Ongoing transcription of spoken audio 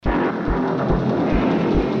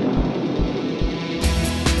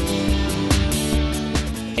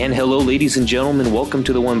And hello, ladies and gentlemen. Welcome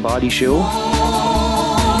to the One Body Show. One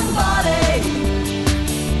body,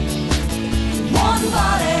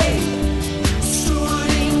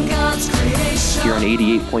 stewarding God's creation. Here on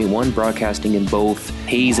 88.1, broadcasting in both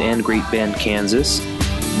Hays and Great Bend, Kansas.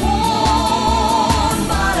 One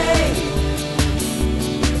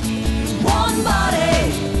body,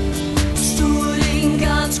 stewarding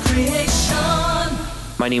God's creation.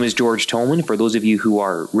 My name is George Tolman. For those of you who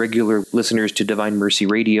are regular listeners to Divine Mercy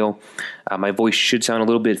Radio, my voice should sound a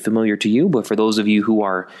little bit familiar to you, but for those of you who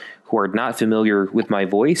are not familiar with my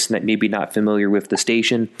voice, and maybe not familiar with the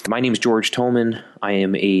station, my name is George Tolman. I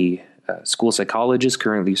am a school psychologist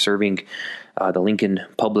currently serving the Lincoln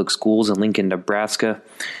Public Schools in Lincoln, Nebraska.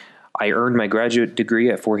 I earned my graduate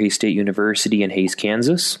degree at Fort Hays State University in Hays,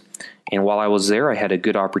 Kansas. And while I was there, I had a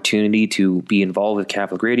good opportunity to be involved with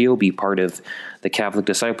Catholic Radio, be part of the Catholic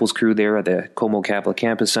Disciples crew there at the Como Catholic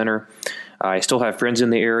Campus Center. I still have friends in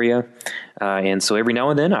the area, and so every now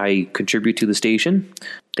and then I contribute to the station.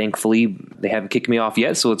 Thankfully, they haven't kicked me off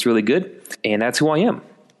yet, so it's really good, and that's who I am.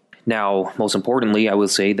 Now, most importantly, I will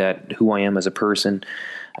say that who I am as a person,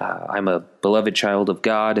 I'm a beloved child of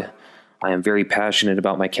God. I am very passionate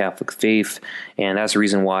about my Catholic faith, and that's the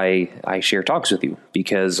reason why I share talks with you,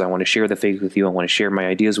 because I want to share the faith with you. I want to share my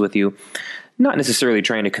ideas with you, not necessarily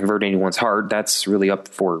trying to convert anyone's heart. That's really up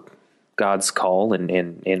for God's call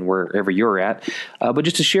and wherever you're at, but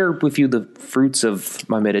just to share with you the fruits of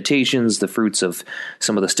my meditations, the fruits of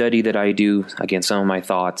some of the study that I do, again, some of my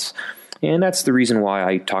thoughts, and that's the reason why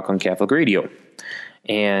I talk on Catholic Radio.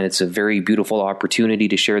 And it's a very beautiful opportunity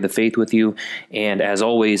to share the faith with you. And as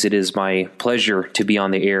always, it is my pleasure to be on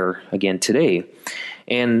the air again today.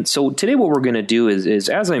 And so today what we're going to do is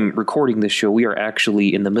as I'm recording this show, we are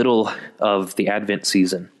actually in the middle of the Advent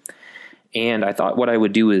season. And I thought what I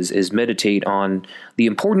would do is meditate on the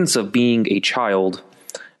importance of being a child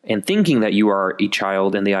and thinking that you are a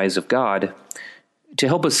child in the eyes of God to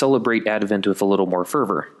help us celebrate Advent with a little more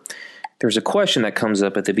fervor. There's a question that comes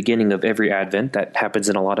up at the beginning of every Advent that happens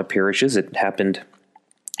in a lot of parishes. It happened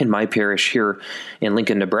in my parish here in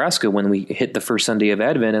Lincoln, Nebraska, when we hit the first Sunday of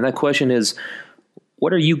Advent. And that question is,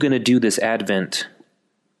 what are you going to do this Advent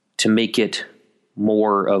to make it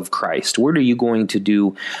more of Christ? What are you going to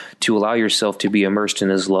do to allow yourself to be immersed in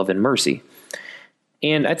His love and mercy?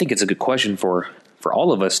 And I think it's a good question for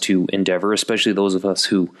all of us to endeavor, especially those of us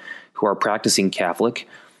who are practicing Catholic.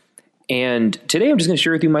 And today I'm just going to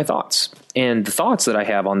share with you my thoughts. And the thoughts that I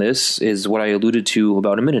have on this is what I alluded to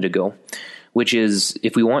about a minute ago, which is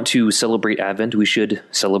if we want to celebrate Advent, we should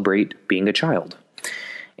celebrate being a child.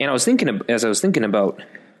 And as I was thinking about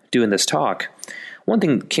doing this talk, one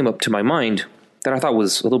thing came up to my mind that I thought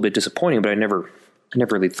was a little bit disappointing, but I never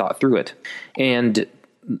really thought through it. And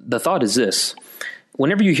the thought is this: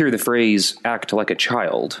 whenever you hear the phrase "act like a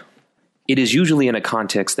child," it is usually in a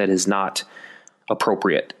context that is not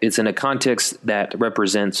appropriate. It's in a context that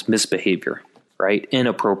represents misbehavior, right?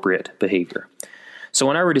 Inappropriate behavior. So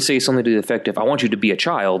when I were to say something to the effect of, I want you to be a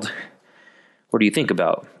child, what do you think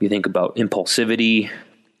about? You think about impulsivity,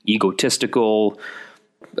 egotistical,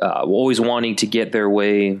 always wanting to get their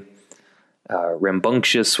way,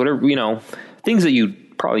 rambunctious, whatever, things that you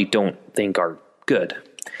probably don't think are good.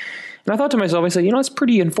 And I thought to myself, I said, it's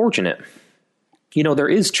pretty unfortunate. There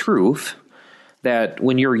is truth that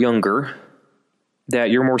when you're younger,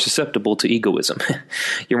 that you're more susceptible to egoism.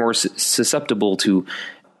 You're more susceptible to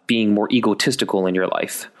being more egotistical in your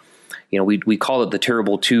life. We call it the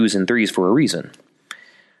terrible 2s and 3s for a reason.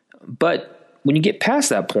 But when you get past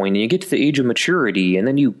that point and you get to the age of maturity and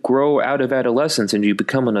then you grow out of adolescence and you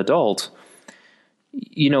become an adult,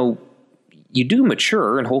 you do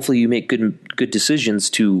mature and hopefully you make good decisions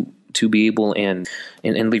to be able and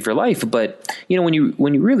live your life. But, when you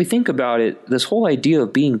really think about it, this whole idea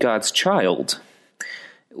of being God's child,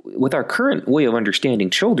 with our current way of understanding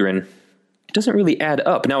children, it doesn't really add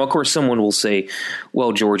up. Now, of course, someone will say,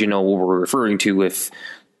 well, George, what we're referring to with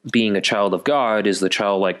being a child of God is the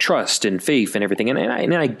childlike trust and faith and everything.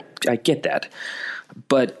 And I get that.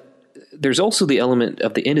 But there's also the element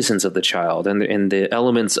of the innocence of the child and the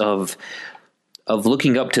elements of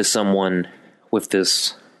looking up to someone with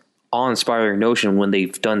this awe-inspiring notion when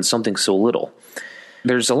they've done something so little.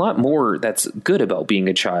 There's a lot more that's good about being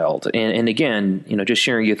a child. And again, just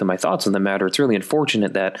sharing with you my thoughts on the matter, it's really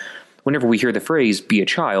unfortunate that whenever we hear the phrase be a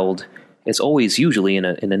child, it's always usually in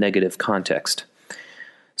a negative context.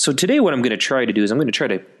 So today what I'm going to try to do is I'm going to try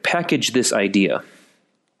to package this idea,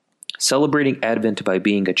 celebrating Advent by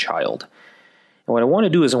being a child. And what I want to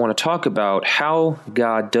do is I want to talk about how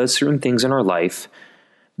God does certain things in our life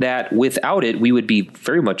that without it we would be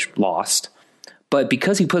very much lost. But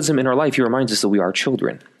because He puts them in our life, He reminds us that we are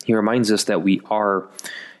children. He reminds us that we are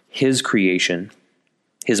his creation,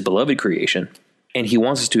 his beloved creation, and he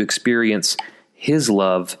wants us to experience his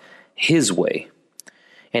love his way.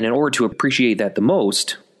 And in order to appreciate that the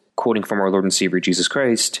most, quoting from our Lord and Savior Jesus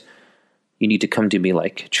Christ, you need to come to me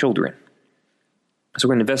like children. So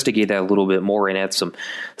we're going to investigate that a little bit more and add some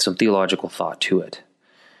theological thought to it.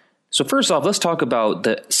 So first off, let's talk about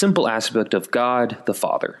the simple aspect of God the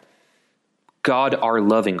Father. God, our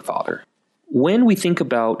loving Father. When we think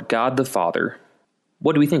about God the Father,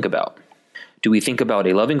 what do we think about? Do we think about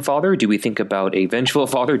a loving Father? Do we think about a vengeful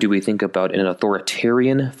Father? Do we think about an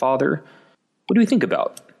authoritarian Father? What do we think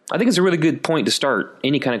about? I think it's a really good point to start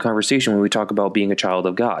any kind of conversation when we talk about being a child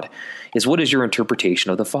of God, is what is your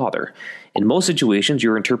interpretation of the Father? In most situations,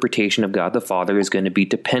 your interpretation of God the Father is going to be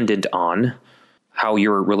dependent on how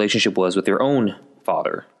your relationship was with your own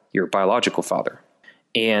father, your biological father.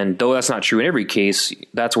 And though that's not true in every case,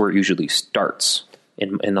 that's where it usually starts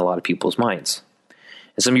in a lot of people's minds.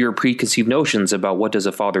 And some of your preconceived notions about what does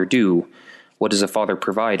a father do, what does a father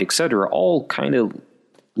provide, etc., all kind of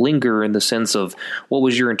linger in the sense of what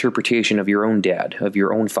was your interpretation of your own dad, of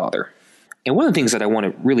your own father. And one of the things that I want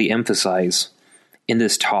to really emphasize in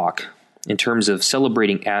this talk, in terms of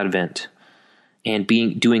celebrating Advent and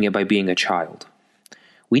doing it by being a child,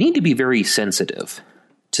 we need to be very sensitive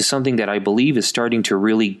to something that I believe is starting to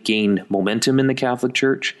really gain momentum in the Catholic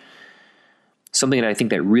Church, something that I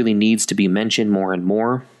think that really needs to be mentioned more and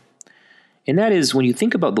more. And that is, when you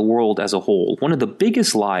think about the world as a whole, one of the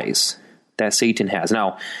biggest lies that Satan has.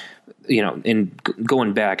 Now, in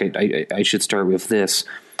going back, I should start with this.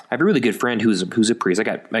 I have a really good friend who's a priest.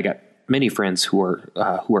 I got many friends who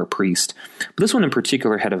are priests, but this one in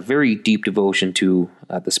particular had a very deep devotion to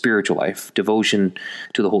the spiritual life, devotion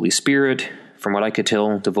to the Holy Spirit. From what I could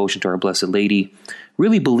tell, devotion to Our Blessed Lady.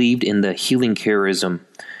 Really believed in the healing charism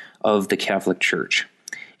of the Catholic Church,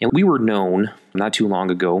 and we were known not too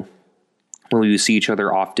long ago, when we would see each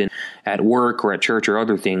other often at work or at church or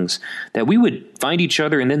other things, that we would find each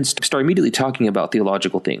other and then start immediately talking about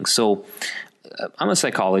theological things. So I'm a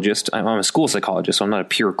psychologist. I'm a school psychologist, so I'm not a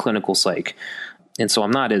pure clinical psych. And so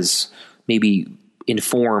I'm not as maybe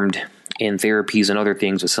informed in therapies and other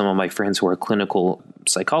things with some of my friends who are clinical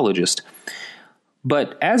psychologists.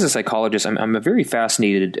 But as a psychologist, I'm very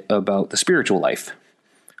fascinated about the spiritual life.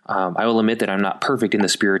 I will admit that I'm not perfect in the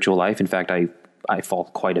spiritual life. In fact, I fall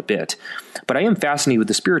quite a bit. But I am fascinated with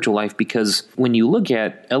the spiritual life because when you look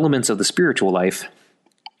at elements of the spiritual life,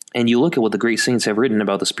 and you look at what the great saints have written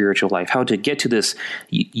about the spiritual life, how to get to this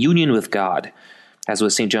union with God, as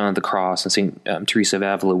what St. John of the Cross and St. Teresa of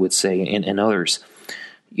Avila would say, and others.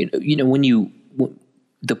 The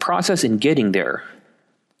process in getting there,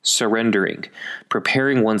 surrendering,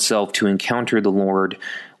 preparing oneself to encounter the Lord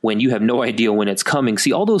when you have no idea when it's coming.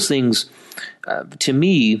 See, all those things, to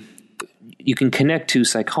me, you can connect to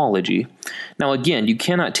psychology. Now, again, you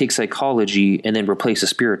cannot take psychology and then replace a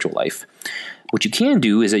spiritual life. What you can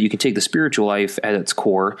do is that you can take the spiritual life at its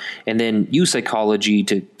core and then use psychology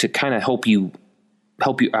to kind of help you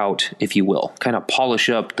out, if you will, kind of polish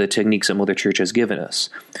up the techniques that Mother Church has given us.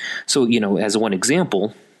 So, as one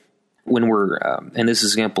example, when we're, and this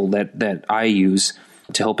is an example that I use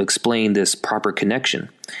to help explain this proper connection.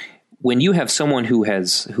 When you have someone who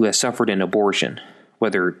has suffered an abortion,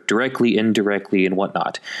 whether directly, indirectly, and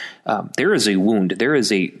whatnot, there is a wound. There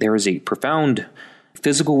is a profound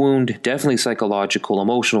physical wound, definitely psychological,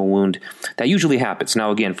 emotional wound that usually happens. Now,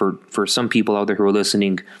 again, for some people out there who are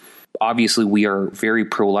listening, obviously we are very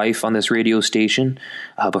pro-life on this radio station.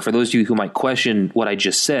 But for those of you who might question what I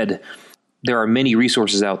just said, there are many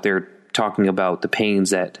resources out there talking about the pains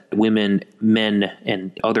that women, men,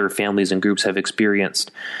 and other families and groups have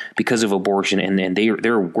experienced because of abortion, and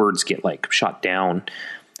their words get shot down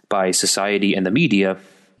by society and the media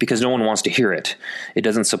because no one wants to hear it. It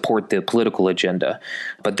doesn't support the political agenda.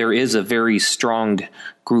 But there is a very strong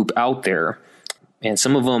group out there, and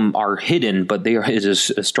some of them are hidden, but there is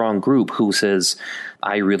a strong group who says,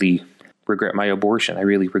 I really regret my abortion. I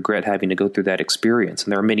really regret having to go through that experience.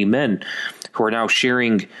 And there are many men who are now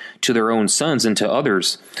sharing to their own sons and to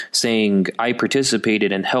others, saying, I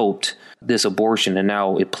participated and helped this abortion, and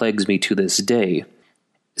now it plagues me to this day.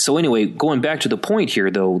 So anyway, going back to the point here,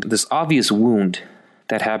 though, this obvious wound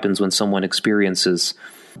that happens when someone experiences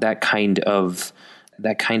that kind of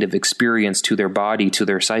experience to their body, to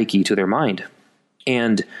their psyche, to their mind.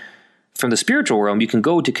 And from the spiritual realm, you can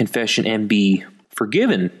go to confession and be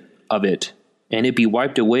forgiven of it, and it be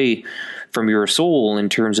wiped away from your soul in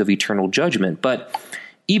terms of eternal judgment. But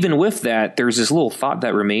even with that, there's this little thought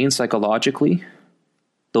that remains psychologically.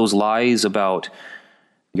 Those lies about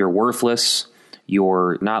you're worthless,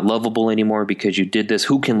 You're not lovable anymore because you did this.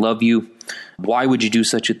 Who can love you? Why would you do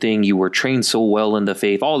such a thing? You were trained so well in the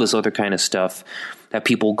faith, all this other kind of stuff that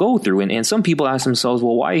people go through. And some people ask themselves,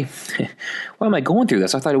 well, why am I going through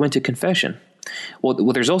this? I thought I went to confession. Well,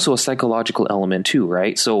 there's also a psychological element too,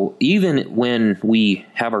 right? So even when we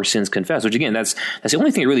have our sins confessed, which again, that's the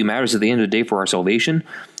only thing that really matters at the end of the day for our salvation,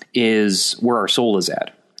 is where our soul is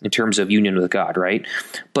at in terms of union with God, right?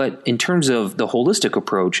 But in terms of the holistic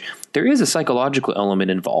approach, there is a psychological element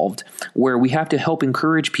involved where we have to help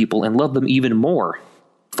encourage people and love them even more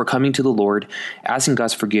for coming to the Lord, asking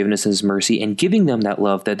God's forgiveness and His mercy, and giving them that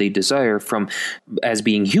love that they desire from as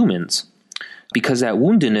being humans. Because that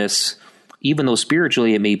woundedness, even though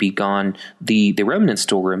spiritually it may be gone, the remnants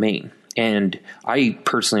still remain. And I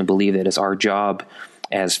personally believe that it's our job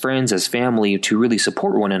as friends, as family, to really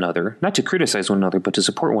support one another, not to criticize one another, but to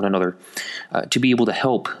support one another, to be able to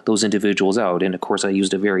help those individuals out. And of course, I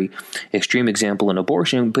used a very extreme example in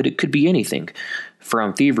abortion, but it could be anything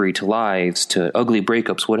from thievery to lies to ugly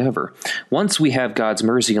breakups, whatever. Once we have God's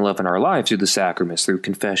mercy and love in our lives through the sacraments, through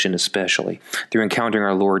confession especially, through encountering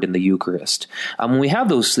our Lord in the Eucharist, when we have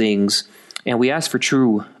those things and we ask for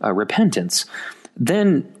true repentance,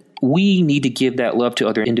 then we need to give that love to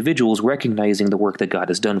other individuals, recognizing the work that God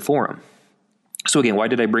has done for them. So again, why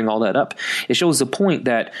did I bring all that up? It shows the point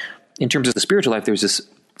that in terms of the spiritual life, there's this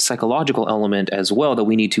psychological element as well that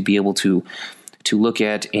we need to be able to look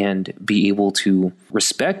at and be able to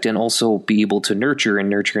respect, and also be able to nurture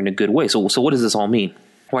in a good way. So what does this all mean?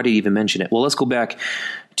 Why did he even mention it? Well, let's go back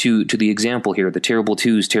to the example here, the terrible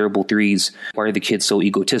twos, terrible threes. Why are the kids so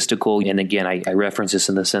egotistical? And again, I reference this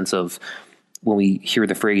in the sense of when we hear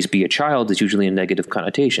the phrase be a child, it's usually a negative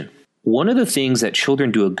connotation. One of the things that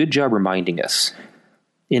children do a good job reminding us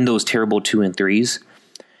in those terrible 2 and 3s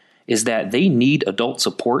is that they need adult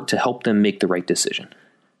support to help them make the right decision,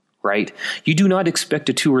 right? You do not expect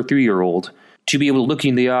a 2 or 3-year-old to be able to look you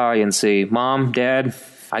in the eye and say, Mom, Dad,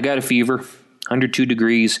 I got a fever, 102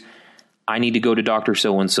 degrees. I need to go to Dr.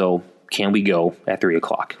 So-and-so. Can we go at 3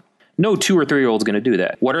 o'clock? No 2 or 3-year-old's going to do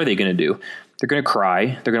that. What are they going to do? They're going to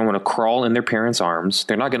cry. They're going to want to crawl in their parents' arms.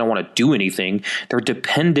 They're not going to want to do anything. They're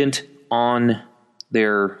dependent on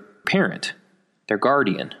their parent, their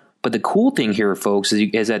guardian. But the cool thing here, folks,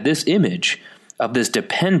 is that this image of this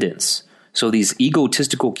dependence, so these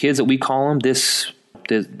egotistical kids that we call them, this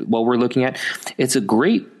what we're looking at, it's a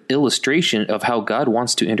great illustration of how God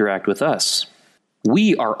wants to interact with us.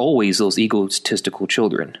 We are always those egotistical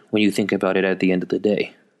children when you think about it at the end of the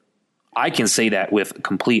day. I can say that with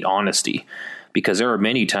complete honesty, because there are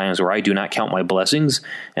many times where I do not count my blessings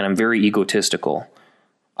and I'm very egotistical.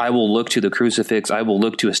 I will look to the crucifix. I will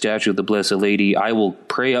look to a statue of the Blessed Lady. I will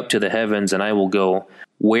pray up to the heavens and I will go,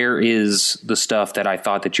 where is the stuff that I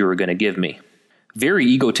thought that you were going to give me? Very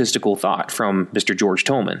egotistical thought from Mr. George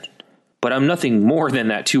Tolman. But I'm nothing more than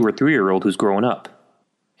that 2 or 3-year-old who's growing up.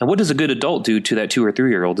 And what does a good adult do to that 2 or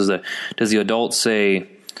 3-year-old? Does the adult say,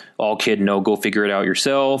 "Oh, kid, no, go figure it out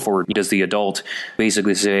yourself"? Or does the adult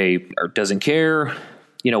basically say, or doesn't care?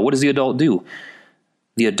 What does the adult do?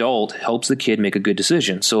 The adult helps the kid make a good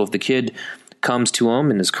decision. So if the kid comes to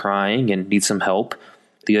him and is crying and needs some help,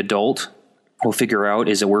 the adult will figure out,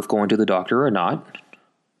 is it worth going to the doctor or not?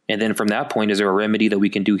 And then from that point, is there a remedy that we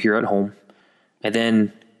can do here at home? And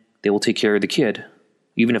then they will take care of the kid.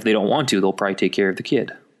 Even if they don't want to, they'll probably take care of the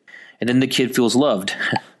kid. And then the kid feels loved,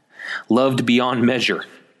 loved beyond measure.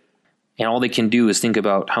 And all they can do is think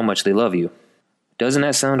about how much they love you. Doesn't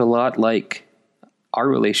that sound a lot like our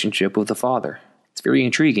relationship with the Father? It's very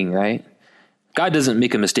intriguing, right? God doesn't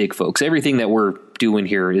make a mistake, folks. Everything that we're doing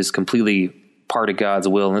here is completely part of God's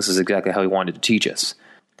will, and this is exactly how He wanted to teach us.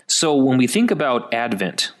 So when we think about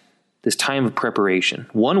Advent, this time of preparation,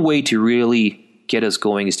 one way to really get us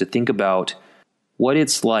going is to think about what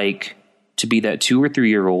it's like to be that 2 or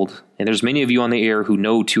 3-year-old. And there's many of you on the air who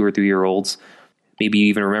know 2 or 3-year-olds. Maybe you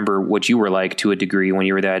even remember what you were like to a degree when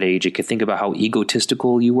you were that age. You could think about how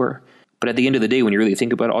egotistical you were. But at the end of the day, when you really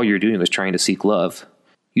think about it, all you're doing is trying to seek love.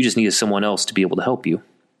 You just needed someone else to be able to help you.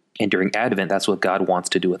 And during Advent, that's what God wants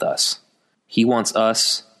to do with us. He wants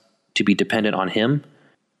us to be dependent on Him,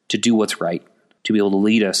 to do what's right, to be able to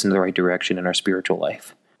lead us in the right direction in our spiritual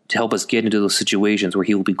life, to help us get into those situations where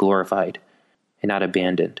He will be glorified and not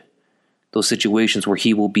abandoned. Those situations where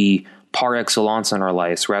He will be par excellence in our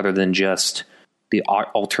lives rather than just the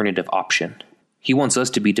alternative option. He wants us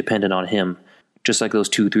to be dependent on Him, just like those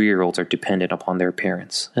 2, 3-year-olds are dependent upon their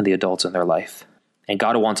parents and the adults in their life. And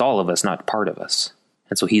God wants all of us, not part of us.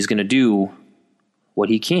 And so He's going to do what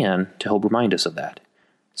He can to help remind us of that.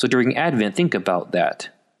 So during Advent, think about that.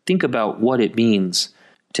 Think about what it means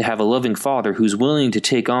to have a loving Father who's willing to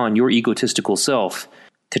take on your egotistical self,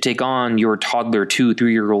 to take on your toddler 2,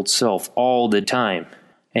 3-year-old self all the time,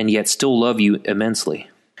 and yet still love you immensely.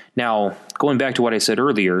 Now, going back to what I said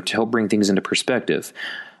earlier to help bring things into perspective,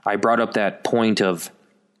 I brought up that point of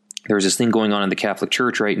there's this thing going on in the Catholic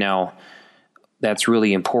Church right now that's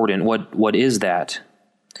really important. What is that?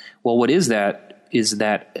 Well, what is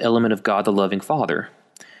that element of God, the loving Father.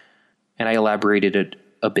 And I elaborated it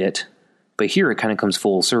a bit, but here it kind of comes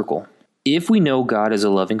full circle. If we know God as a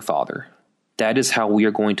loving Father, that is how we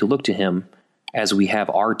are going to look to him as we have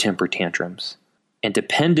our temper tantrums. And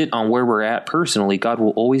dependent on where we're at personally, God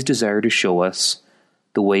will always desire to show us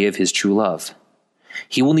the way of his true love.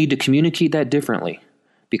 He will need to communicate that differently,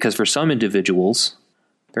 because for some individuals,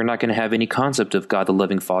 they're not going to have any concept of God the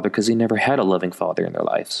loving Father because they never had a loving Father in their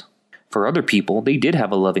lives. For other people, they did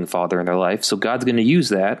have a loving Father in their life, so God's going to use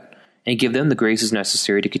that and give them the graces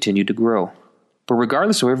necessary to continue to grow. But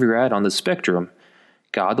regardless of wherever you're at on the spectrum,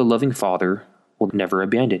 God the loving Father will never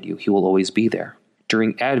abandon you. He will always be there.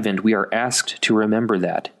 During Advent, we are asked to remember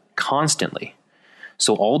that constantly.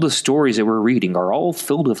 So all the stories that we're reading are all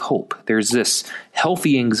filled with hope. There's this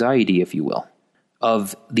healthy anxiety, if you will,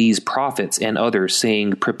 of these prophets and others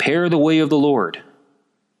saying, prepare the way of the Lord.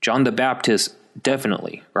 John the Baptist,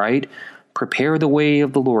 definitely, right? Prepare the way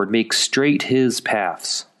of the Lord. Make straight his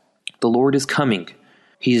paths. The Lord is coming.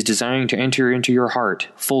 He is desiring to enter into your heart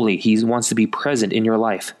fully. He wants to be present in your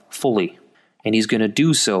life fully. And he's going to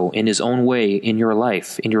do so in his own way in your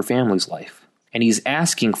life, in your family's life. And he's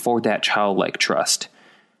asking for that childlike trust.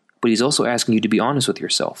 But he's also asking you to be honest with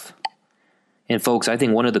yourself. And folks, I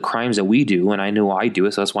think one of the crimes that we do, and I know I do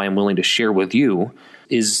it, so that's why I'm willing to share with you,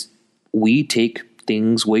 is we take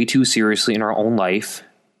things way too seriously in our own life,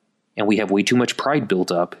 and we have way too much pride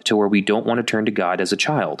built up to where we don't want to turn to God as a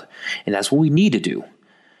child. And that's what we need to do.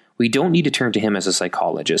 We don't need to turn to him as a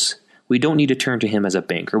psychologist. We don't need to turn to him as a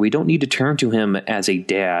banker. We don't need to turn to him as a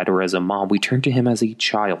dad or as a mom. We turn to him as a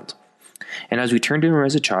child. And as we turn to him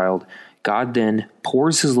as a child, God then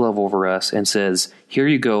pours his love over us and says, here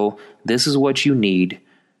you go. This is what you need.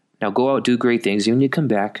 Now go out, do great things. And when you come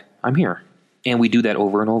back, I'm here. And we do that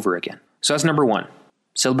over and over again. So that's number one.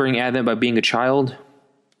 Celebrating Advent by being a child.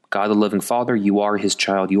 God the loving Father, you are his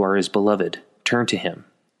child. You are his beloved. Turn to him.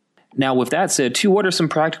 Now, with that said, too, what are some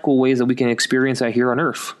practical ways that we can experience that here on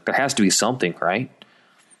earth? There has to be something, right?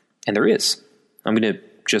 And there is. I'm going to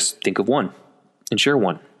just think of one and share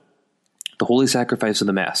one. The Holy Sacrifice of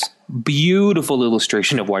the Mass. Beautiful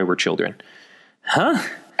illustration of why we're children. Huh?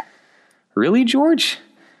 Really, George?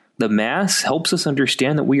 The Mass helps us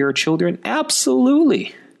understand that we are children?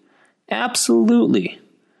 Absolutely. Absolutely.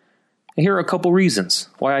 And here are a couple reasons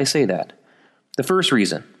why I say that. The first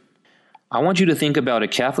reason, I want you to think about a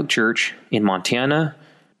Catholic church in Montana,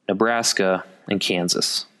 Nebraska, and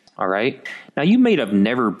Kansas. All right? Now, you may have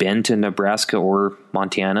never been to Nebraska or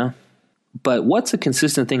Montana, but what's a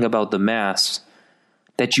consistent thing about the Mass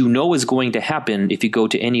that you know is going to happen if you go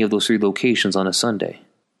to any of those three locations on a Sunday?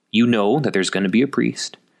 You know that there's going to be a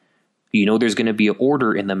priest. You know there's going to be an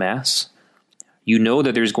order in the Mass. You know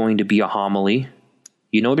that there's going to be a homily.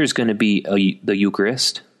 You know there's going to be the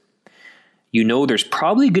Eucharist. You know there's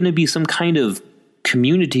probably going to be some kind of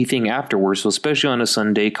community thing afterwards, so especially on a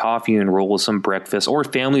Sunday, coffee and roll with some breakfast, or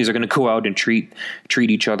families are going to go out and treat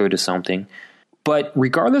each other to something. But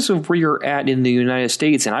regardless of where you're at in the United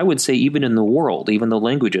States, and I would say even in the world, even though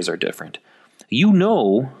languages are different, you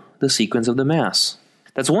know the sequence of the Mass.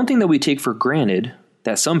 That's one thing that we take for granted,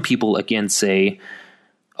 that some people again say,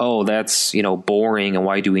 oh, that's, boring, and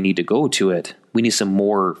why do we need to go to it? We need some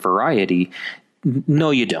more variety. No,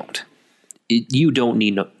 you don't. You don't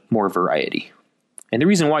need more variety. And the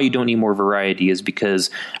reason why you don't need more variety is because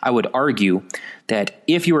I would argue that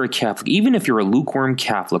if you're a Catholic, even if you're a lukewarm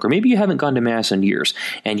Catholic, or maybe you haven't gone to Mass in years,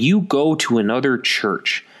 and you go to another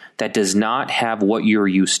church that does not have what you're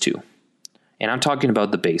used to, and I'm talking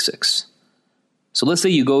about the basics. So let's say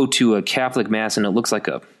you go to a Catholic Mass and it looks like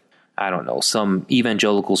some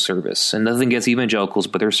evangelical service. And nothing against evangelicals,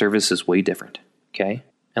 but their service is way different. Okay?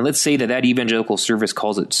 And let's say that evangelical service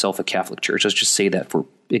calls itself a Catholic church. Let's just say that for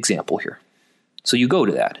example here. So you go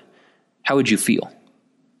to that. How would you feel?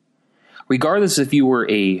 Regardless if you were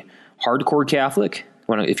a hardcore Catholic,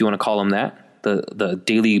 if you want to call them that, the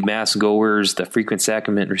daily Mass goers, the frequent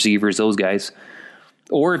sacrament receivers, those guys,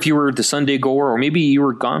 or if you were the Sunday goer, or maybe you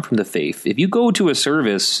were gone from the faith, if you go to a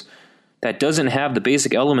service that doesn't have the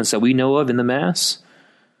basic elements that we know of in the Mass,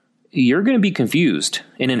 you're going to be confused.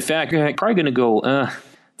 And in fact, you're probably going to go,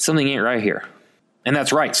 something ain't right here. And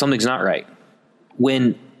that's right, something's not right.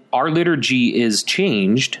 When our liturgy is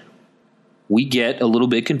changed, we get a little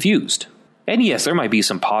bit confused. And yes, there might be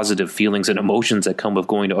some positive feelings and emotions that come with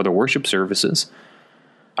going to other worship services.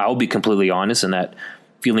 I'll be completely honest in that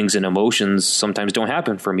feelings and emotions sometimes don't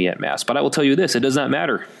happen for me at Mass. But I will tell you this, it does not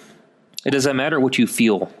matter. It doesn't matter what you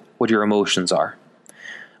feel, what your emotions are.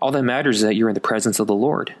 All that matters is that you're in the presence of the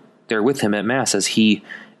Lord. They're with him at Mass as he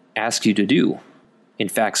asks you to do. In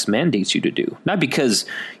fact, mandates you to do. Not because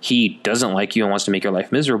he doesn't like you and wants to make your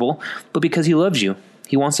life miserable, but because he loves you.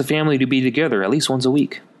 He wants the family to be together at least once a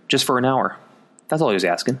week, just for an hour. That's all he was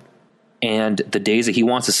asking. And the days that he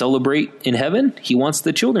wants to celebrate in heaven, he wants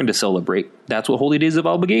the children to celebrate. That's what holy days of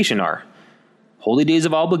obligation are. Holy days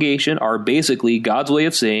of obligation are basically God's way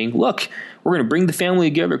of saying, look, we're going to bring the family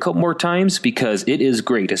together a couple more times because it is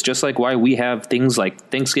great. It's just like why we have things like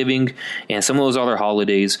Thanksgiving and some of those other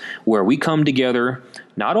holidays where we come together,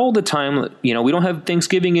 not all the time. You know, we don't have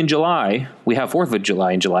Thanksgiving in July. We have 4th of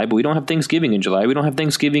July in July, but we don't have Thanksgiving in July. We don't have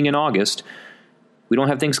Thanksgiving in August. We don't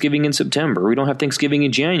have Thanksgiving in September. We don't have Thanksgiving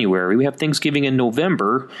in January. We have Thanksgiving in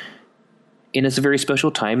November. And it's a very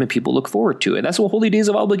special time, and people look forward to it. That's what holy days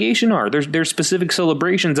of obligation are. There's specific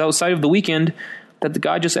celebrations outside of the weekend that the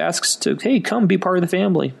God just asks to, hey, come be part of the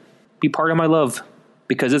family. Be part of my love,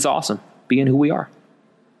 because it's awesome being who we are.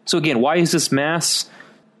 So again, why is this Mass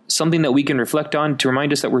something that we can reflect on to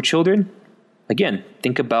remind us that we're children? Again,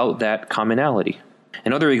 think about that commonality.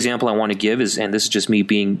 Another example I want to give is, and this is just me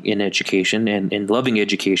being in education and loving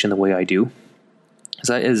education the way I do,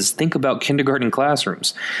 is think about kindergarten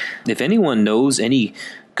classrooms. If anyone knows any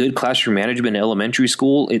good classroom management in elementary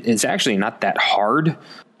school, it's actually not that hard.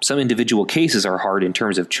 Some individual cases are hard in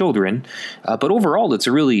terms of children, but overall it's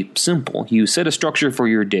really simple. You set a structure for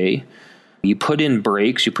your day, you put in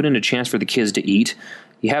breaks, you put in a chance for the kids to eat,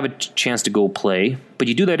 you have a chance to go play, but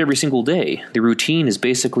you do that every single day. The routine is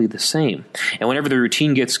basically the same. And whenever the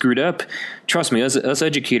routine gets screwed up, trust me, us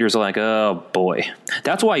educators are like, oh boy.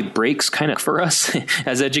 That's why breaks kind of for us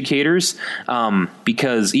as educators,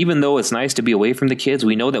 because even though it's nice to be away from the kids,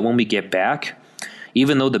 we know that when we get back,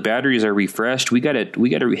 even though the batteries are refreshed, we gotta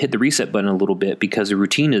hit the reset button a little bit because the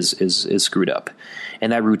routine is screwed up.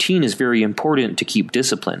 And that routine is very important to keep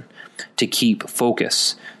discipline, to keep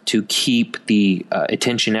focus, to keep the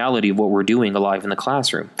attentionality of what we're doing alive in the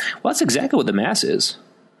classroom. Well, that's exactly what the Mass is.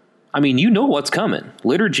 I mean, you know what's coming.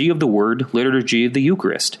 Liturgy of the Word, liturgy of the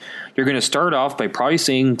Eucharist. You're going to start off by probably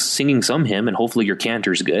singing some hymn, and hopefully your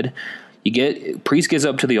cantor's good. Priest gets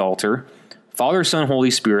up to the altar. Father, Son,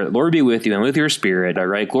 Holy Spirit, Lord be with you and with your spirit. All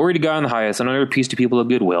right, glory to God in the highest, and honor peace to people of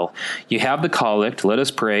good will. You have the collect, let us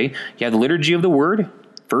pray. You have the liturgy of the Word,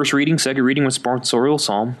 first reading, second reading, responsorial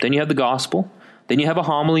psalm. Then you have the gospel. Then you have a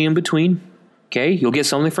homily in between. Okay, you'll get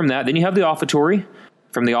something from that. Then you have the offertory.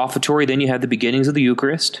 From the offertory, then you have the beginnings of the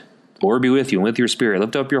Eucharist. Lord be with you and with your spirit.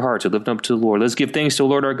 Lift up your hearts and lift up to the Lord. Let's give thanks to the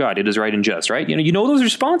Lord our God. It is right and just, right? You know those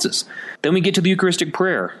responses. Then we get to the Eucharistic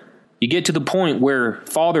prayer. You get to the point where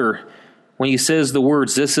Father, when he says the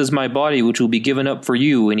words, this is my body which will be given up for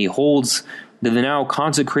you, and he holds the now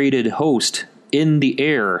consecrated host in the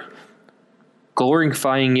air,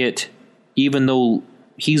 glorifying it, even though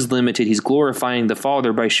he's limited, he's glorifying the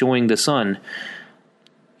Father by showing the Son.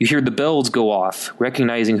 You hear the bells go off,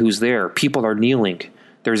 recognizing who's there. People are kneeling.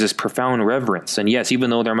 There's this profound reverence. And yes,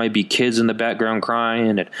 even though there might be kids in the background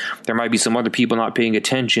crying, and there might be some other people not paying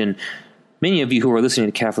attention, many of you who are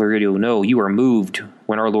listening to Catholic Radio know you are moved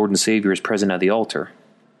when our Lord and Savior is present at the altar.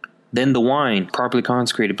 Then the wine, properly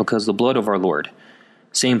consecrated because the blood of our Lord.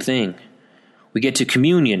 Same thing. We get to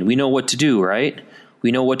communion. We know what to do, right?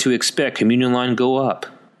 We know what to expect. Communion line go up.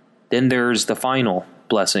 Then there's the final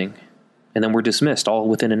blessing. And then we're dismissed all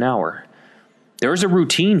within an hour. There's a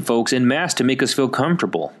routine, folks, in Mass to make us feel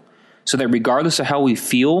comfortable. So that regardless of how we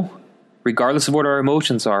feel, regardless of what our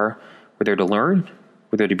emotions are, we're there to learn,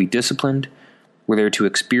 we're there to be disciplined, we're there to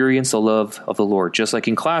experience the love of the Lord. Just like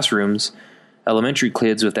in classrooms, elementary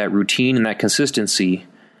kids with that routine and that consistency,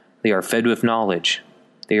 they are fed with knowledge.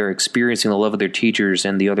 They are experiencing the love of their teachers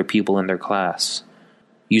and the other people in their class.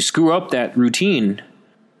 You screw up that routine,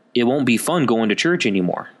 it won't be fun going to church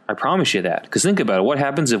anymore. I promise you that. Because think about it. What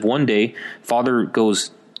happens if one day Father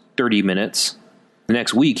goes 30 minutes, the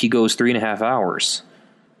next week he goes 3.5 hours?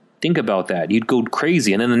 Think about that. You'd go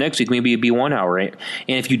crazy. And then the next week maybe it'd be 1 hour. Right?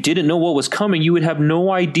 And if you didn't know what was coming, you would have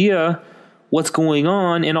no idea what's going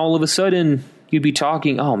on. And all of a sudden you'd be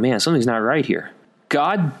talking, oh man, something's not right here.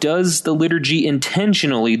 God does the liturgy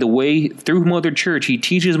intentionally the way through Mother Church. He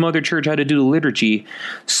teaches Mother Church how to do the liturgy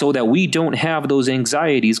so that we don't have those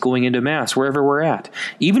anxieties going into Mass wherever we're at.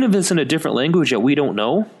 Even if it's in a different language that we don't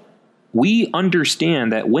know, we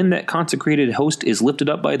understand that when that consecrated host is lifted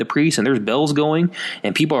up by the priest and there's bells going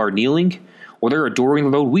and people are kneeling or they're adoring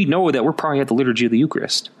the Lord, we know that we're probably at the liturgy of the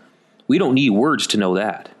Eucharist. We don't need words to know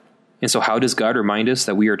that. And so how does God remind us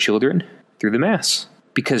that we are children? Through the Mass.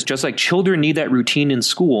 Because just like children need that routine in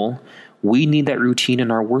school, we need that routine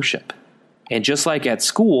in our worship. And just like at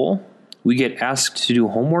school, we get asked to do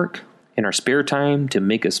homework in our spare time to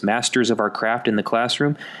make us masters of our craft in the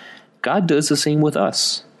classroom, God does the same with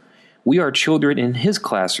us. We are children in his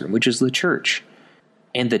classroom, which is the church.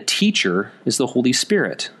 And the teacher is the Holy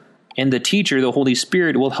Spirit. And the teacher, the Holy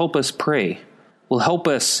Spirit, will help us pray, will help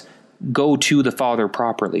us go to the Father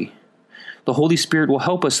properly. The Holy Spirit will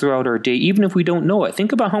help us throughout our day, even if we don't know it.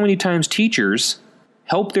 Think about how many times teachers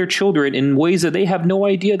help their children in ways that they have no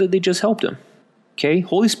idea that they just helped them. Okay?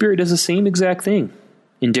 Holy Spirit does the same exact thing.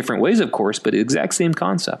 In different ways, of course, but the exact same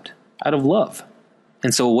concept. Out of love.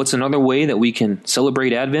 And so what's another way that we can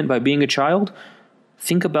celebrate Advent by being a child?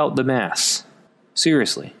 Think about the Mass.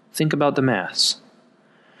 Seriously, think about the Mass.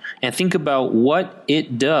 And think about what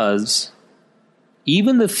it does.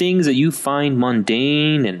 Even the things that you find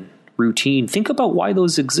mundane and routine, think about why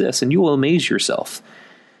those exist, and you will amaze yourself.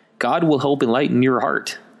 God will help enlighten your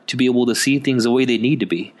heart to be able to see things the way they need to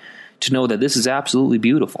be, to know that this is absolutely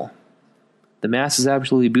beautiful. The Mass is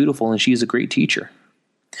absolutely beautiful, and she is a great teacher.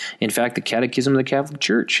 In fact, the Catechism of the Catholic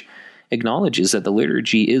Church acknowledges that the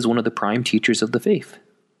liturgy is one of the prime teachers of the faith.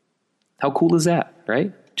 How cool is that,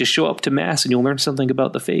 right? Just show up to Mass and you'll learn something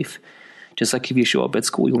about the faith. Just like if you show up at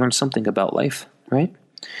school, you'll learn something about life, right?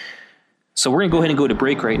 So we're going to go ahead and go to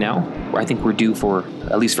break right now. I think we're due for,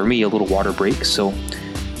 at least for me, a little water break. So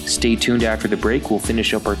stay tuned after the break. We'll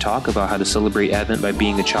finish up our talk about how to celebrate Advent by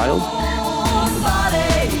being a child. One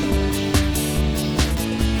body.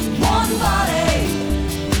 One body.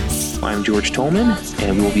 I'm George Tolman,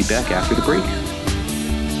 and we will be back after the break.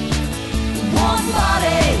 One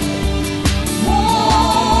body.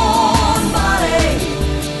 One body.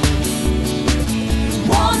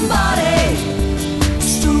 One body.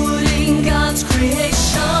 Stewarding God's creation.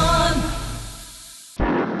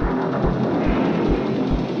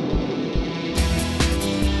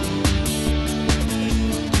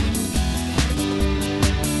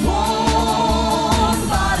 One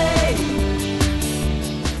body.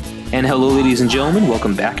 And hello, ladies and gentlemen.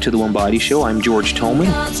 Welcome back to the One Body Show. I'm George Tolman.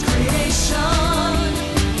 God's creation.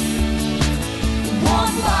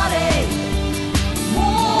 One body.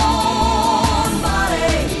 One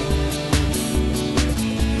body.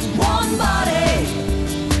 One body.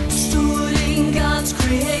 Stewarding God's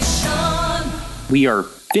creation. We are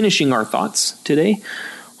finishing our thoughts today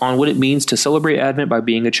on what it means to celebrate Advent by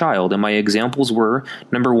being a child. And my examples were,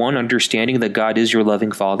 number one, understanding that God is your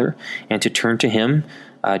loving Father, and to turn to him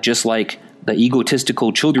just like the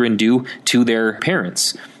egotistical children do to their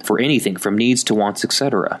parents for anything from needs to wants,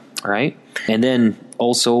 etc. All right. And then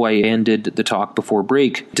also I ended the talk before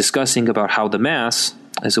break discussing about how the Mass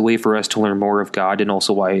is a way for us to learn more of God, and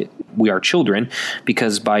also why we are children,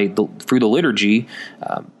 because through the liturgy,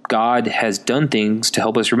 God has done things to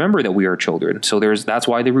help us remember that we are children. So that's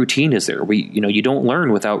why the routine is there. You don't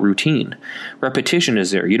learn without routine. Repetition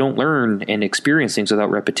is there. You don't learn and experience things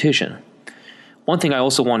without repetition. One thing I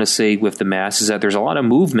also want to say with the Mass is that there's a lot of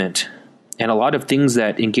movement and a lot of things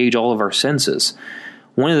that engage all of our senses.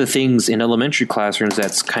 One of the things in elementary classrooms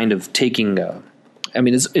that's kind of taking,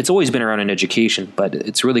 it's always been around in education, but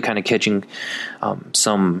it's really kind of catching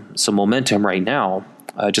some momentum right now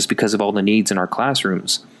just because of all the needs in our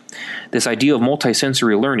classrooms. This idea of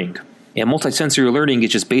multisensory learning. And multisensory learning is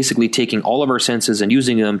just basically taking all of our senses and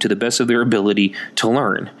using them to the best of their ability to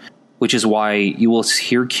learn. Which is why you will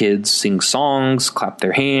hear kids sing songs, clap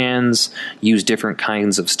their hands, use different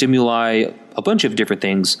kinds of stimuli, a bunch of different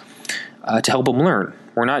things to help them learn.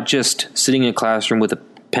 We're not just sitting in a classroom with a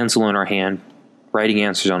pencil in our hand, writing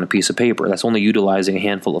answers on a piece of paper. That's only utilizing a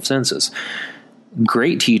handful of senses.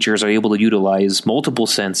 Great teachers are able to utilize multiple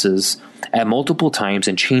senses at multiple times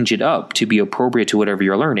and change it up to be appropriate to whatever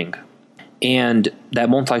you're learning. And that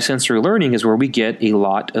multisensory learning is where we get a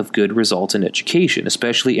lot of good results in education,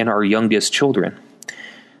 especially in our youngest children.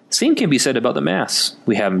 Same can be said about the Mass.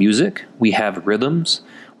 We have music, we have rhythms,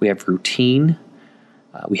 we have routine,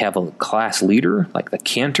 we have a class leader, like the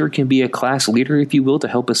cantor can be a class leader, if you will, to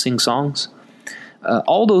help us sing songs.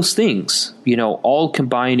 All those things, all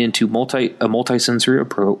combine into a multisensory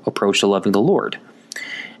approach to loving the Lord.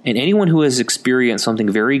 And anyone who has experienced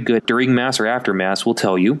something very good during Mass or after Mass will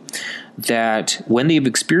tell you that when they've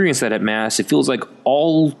experienced that at Mass, it feels like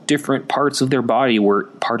all different parts of their body were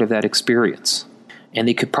part of that experience. And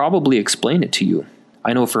they could probably explain it to you.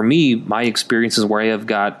 I know for me, my experiences where I have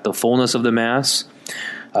got the fullness of the Mass,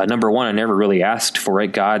 number one, I never really asked for it.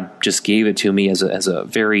 God just gave it to me as a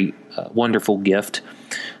very wonderful gift.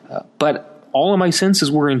 But all of my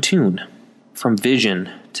senses were in tune, from vision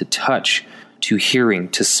to touch, to hearing,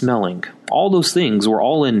 to smelling. All those things were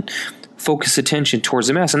all in focused attention towards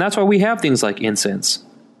the Mass. And that's why we have things like incense,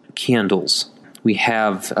 candles. We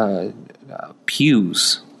have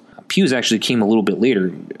pews. Pews actually came a little bit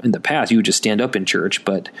later. In the past, you would just stand up in church,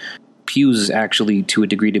 but pews actually, to a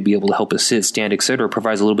degree, to be able to help us sit, stand, etc.,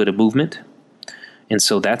 provides a little bit of movement. And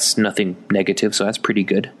so that's nothing negative, so that's pretty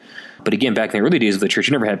good. But again, back in the early days of the church,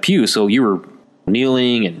 you never had pews, so you were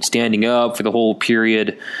kneeling and standing up for the whole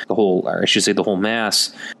period, the whole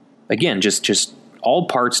Mass. Again, just all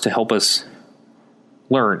parts to help us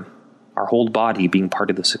learn, our whole body being part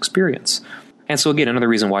of this experience. And so again, another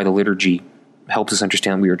reason why the liturgy helps us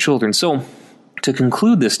understand we are children. So to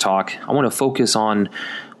conclude this talk, I want to focus on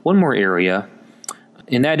one more area,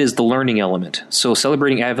 and that is the learning element. So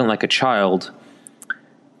celebrating Advent like a child,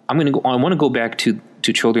 I want to go back to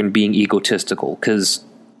children being egotistical, because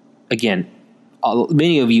again,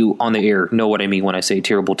 many of you on the air know what I mean when I say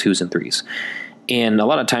terrible 2s and 3s. And a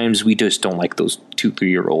lot of times we just don't like those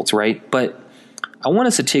 2-3-year-olds, right? But I want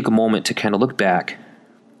us to take a moment to kind of look back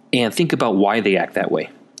and think about why they act that way.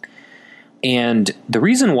 And the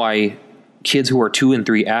reason why kids who are 2 and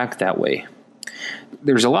 3 act that way,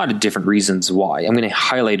 there's a lot of different reasons why. I'm going to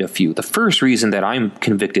highlight a few. The first reason that I'm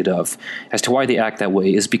convicted of as to why they act that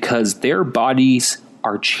way is because their bodies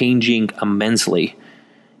are changing immensely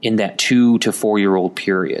in that 2 to 4-year-old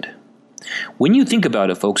period. When you think about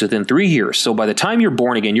it, folks, within 3 years, so by the time you're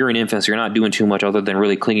born again, you're an infant, so you're not doing too much other than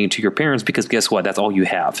really clinging to your parents, because guess what? That's all you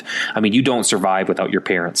have. I mean, you don't survive without your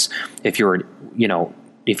parents if you're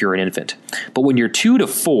an infant. But when you're 2 to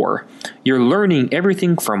 4, you're learning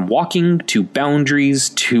everything from walking to boundaries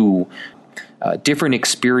to different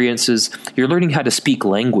experiences. You're learning how to speak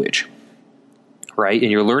language, right?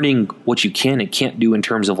 And you're learning what you can and can't do in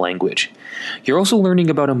terms of language. You're also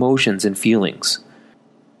learning about emotions and feelings.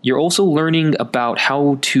 You're also learning about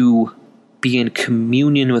how to be in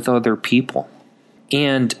communion with other people.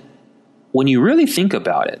 And when you really think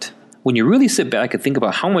about it, when you really sit back and think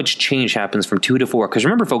about how much change happens from 2 to 4, because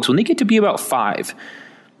remember, folks, when they get to be about 5,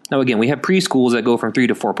 now again, we have preschools that go from 3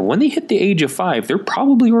 to 4, but when they hit the age of 5, they're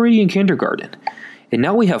probably already in kindergarten. And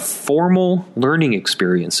now we have formal learning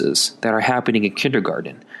experiences that are happening in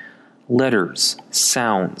kindergarten. Letters,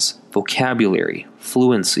 sounds, vocabulary,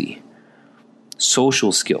 fluency,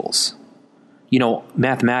 social skills,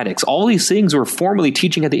 mathematics. All these things we're formally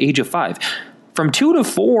teaching at the age of 5. From 2 to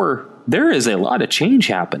 4, there is a lot of change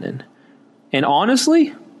happening. And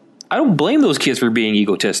honestly, I don't blame those kids for being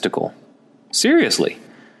egotistical. Seriously.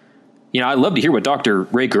 I'd love to hear what Dr.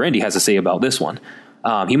 Ray Guarendi has to say about this one.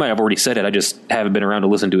 He might have already said it. I just haven't been around to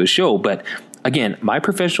listen to his show. But again, my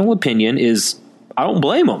professional opinion is I don't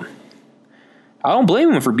blame them. I don't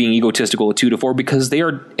blame them for being egotistical at 2 to 4 because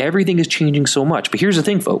everything is changing so much. But here's the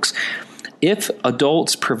thing, folks. If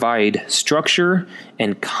adults provide structure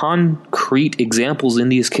and concrete examples in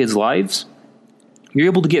these kids' lives, you're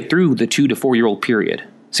able to get through the 2 to 4-year-old period.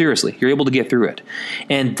 Seriously, you're able to get through it.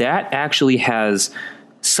 And that actually has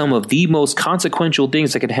some of the most consequential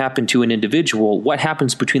things that can happen to an individual, what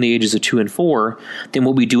happens between the ages of 2 and 4, than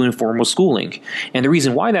what we do in formal schooling. And the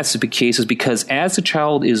reason why that's the case is because as the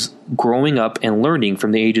child is growing up and learning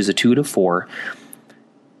from the ages of 2 to 4,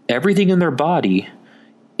 everything in their body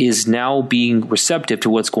is now being receptive to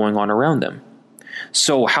what's going on around them.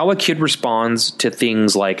 So how a kid responds to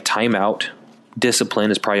things like timeout,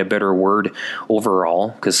 discipline is probably a better word overall,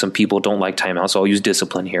 because some people don't like timeout, so I'll use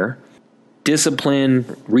discipline here.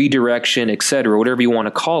 Discipline, redirection, etc., whatever you want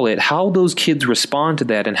to call it, how those kids respond to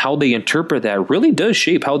that and how they interpret that really does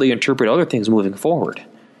shape how they interpret other things moving forward.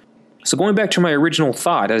 So going back to my original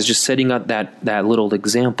thought, I was just setting up that little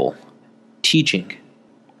example. Teaching.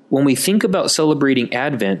 When we think about celebrating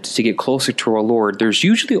Advent to get closer to our Lord, there's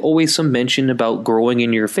usually always some mention about growing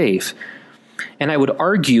in your faith. And I would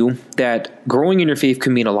argue that growing in your faith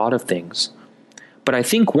can mean a lot of things. But I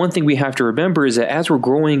think one thing we have to remember is that as we're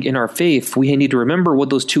growing in our faith, we need to remember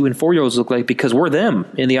what those 2 and 4-year-olds look like, because we're them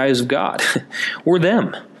in the eyes of God. We're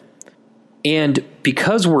them. And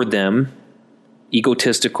because we're them,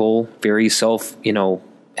 egotistical, very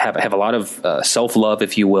have a lot of self-love,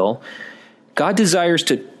 if you will, God desires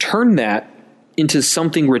to turn that into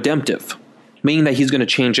something redemptive, meaning that he's going to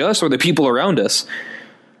change us or the people around us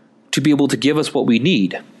to be able to give us what we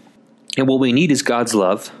need. And what we need is God's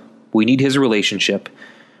love. We need his relationship.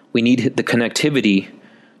 We need the connectivity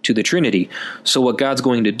to the Trinity. So what God's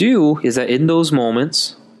going to do is that in those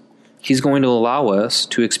moments, he's going to allow us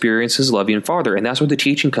to experience his loving Father. And that's where the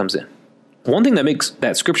teaching comes in. One thing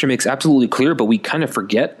that Scripture makes absolutely clear, but we kind of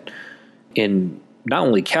forget in not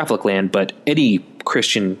only Catholic land, but any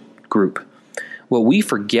Christian group, what we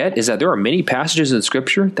forget is that there are many passages in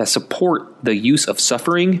Scripture that support the use of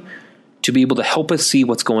suffering to be able to help us see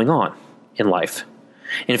what's going on in life.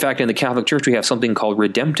 In fact, in the Catholic Church, we have something called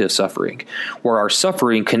redemptive suffering, where our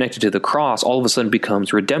suffering connected to the cross all of a sudden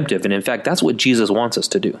becomes redemptive. And in fact, that's what Jesus wants us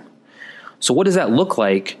to do. So what does that look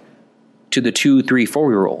like to the 2, 3,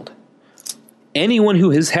 4-year-old? Anyone who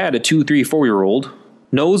has had a 2, 3, 4-year-old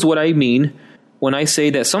knows what I mean when I say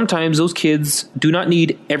that sometimes those kids do not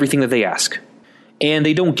need everything that they ask, and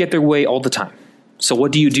they don't get their way all the time. So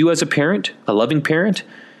what do you do as a parent, a loving parent?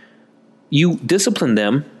 You discipline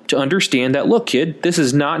them to understand that, look, kid, this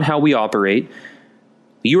is not how we operate.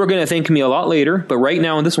 You are going to thank me a lot later, but right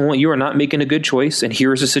now in this moment, you are not making a good choice, and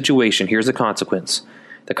here's the situation. Here's the consequence.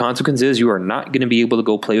 The consequence is you are not going to be able to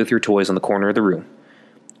go play with your toys on the corner of the room.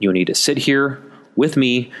 You need to sit here with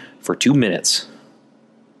me for 2 minutes.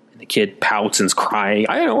 And the kid pouts and's crying,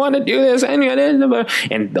 I don't want to do this. And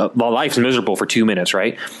the life's miserable for 2 minutes,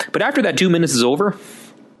 right? But after that 2 minutes is over,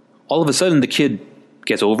 all of a sudden the kid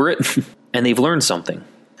gets over it, and they've learned something.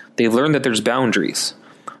 They've learned that there's boundaries.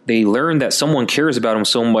 They learn that someone cares about them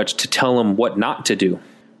so much to tell them what not to do.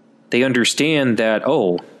 They understand that,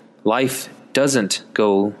 oh, life doesn't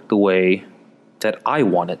go the way that I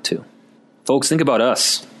want it to. Folks, think about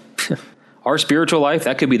us. Our spiritual life,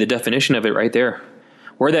 that could be the definition of it right there.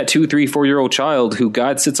 We're that 2, 3, 4-year-old child who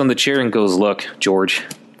God sits on the chair and goes, look, George,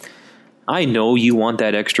 I know you want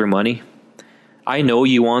that extra money. I know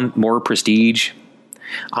you want more prestige.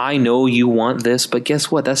 I know you want this, but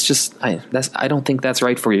guess what? I don't think that's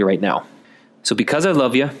right for you right now. So because I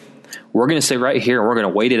love you, we're going to sit right here and we're going to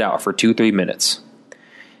wait it out for 2, 3 minutes.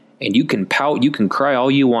 And you can pout, you can cry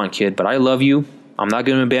all you want, kid, but I love you. I'm not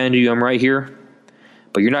going to abandon you. I'm right here.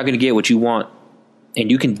 But you're not going to get what you want.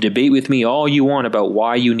 And you can debate with me all you want about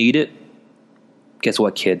why you need it. Guess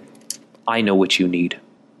what, kid? I know what you need.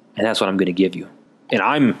 And that's what I'm going to give you. And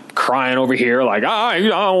I'm crying over here like, I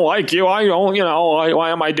don't like you. I don't, why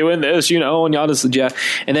am I doing this? And y'all just suggest.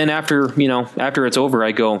 And then after it's over,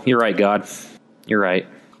 I go, you're right, God. You're right.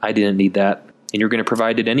 I didn't need that. And you're going to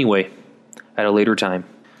provide it anyway at a later time.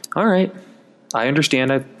 All right. I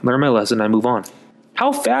understand. I've learned my lesson. I move on.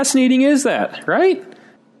 How fascinating is that, right?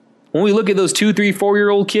 When we look at those 2, 3,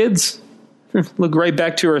 4-year-old kids, look right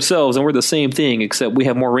back to ourselves and we're the same thing, except we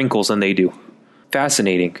have more wrinkles than they do.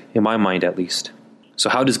 Fascinating, in my mind at least. So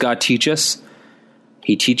how does God teach us?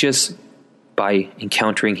 He teaches by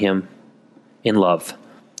encountering him in love,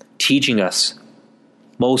 teaching us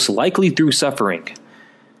most likely through suffering,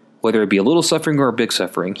 whether it be a little suffering or a big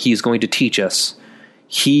suffering. He is going to teach us.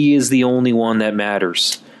 He is the only one that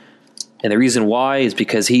matters. And the reason why is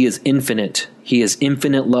because he is infinite. He is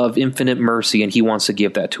infinite love, infinite mercy, and he wants to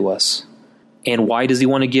give that to us. And why does he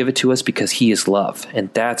want to give it to us? Because he is love,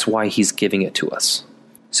 and that's why he's giving it to us.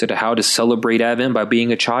 So to how to celebrate Advent by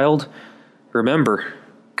being a child? Remember,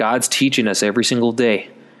 God's teaching us every single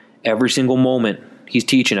day, every single moment. He's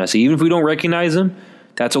teaching us. Even if we don't recognize him,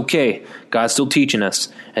 that's okay. God's still teaching us.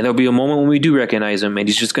 And there'll be a moment when we do recognize him, and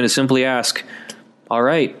he's just going to simply ask, all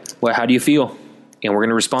right, well, how do you feel? And we're going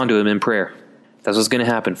to respond to him in prayer. That's what's going to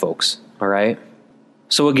happen, folks. All right?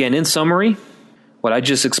 So again, in summary, what I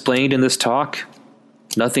just explained in this talk,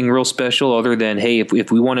 nothing real special other than, hey,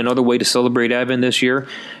 if we want another way to celebrate Advent this year,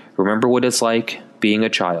 remember what it's like being a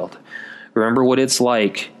child. Remember what it's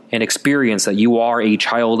like and experience that you are a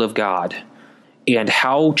child of God. And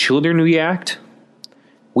how children react,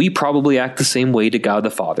 we probably act the same way to God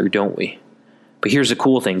the Father, don't we? But here's the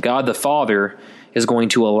cool thing. God the Father is going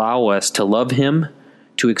to allow us to love him,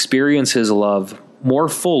 to experience his love more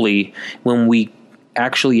fully when we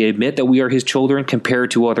actually admit that we are his children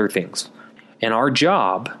compared to other things. And our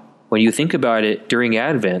job, when you think about it during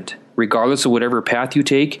Advent, regardless of whatever path you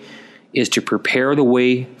take, is to prepare the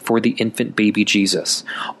way for the infant baby Jesus.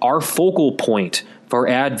 Our focal point for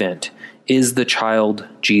Advent is the child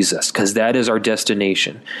Jesus, because that is our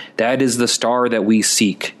destination. That is the star that we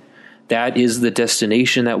seek. That is the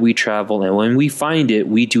destination that we travel. And when we find it,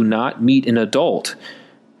 we do not meet an adult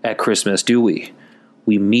at Christmas, do we?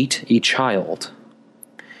 We meet a child.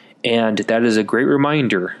 And that is a great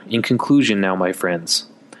reminder, in conclusion now, my friends,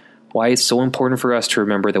 why it's so important for us to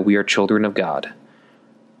remember that we are children of God.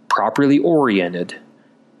 Properly oriented,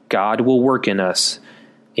 God will work in us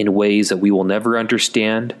in ways that we will never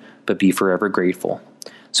understand, but be forever grateful.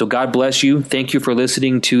 So God bless you. Thank you for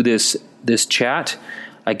listening to this chat.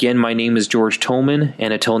 Again, my name is George Tolman,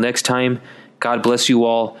 and until next time, God bless you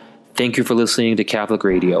all. Thank you for listening to Catholic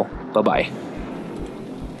Radio. Bye-bye.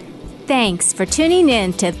 Thanks for tuning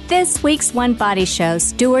in to this week's One Body Show,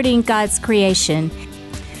 Stewarding God's Creation.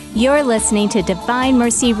 You're listening to Divine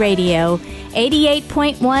Mercy Radio,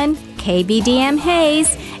 88.1 KBDM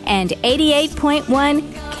Hayes, and 88.1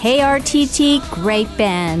 KRTT Great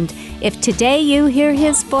Bend. If today you hear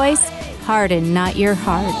his voice, harden not your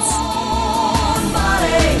hearts. One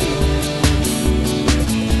body.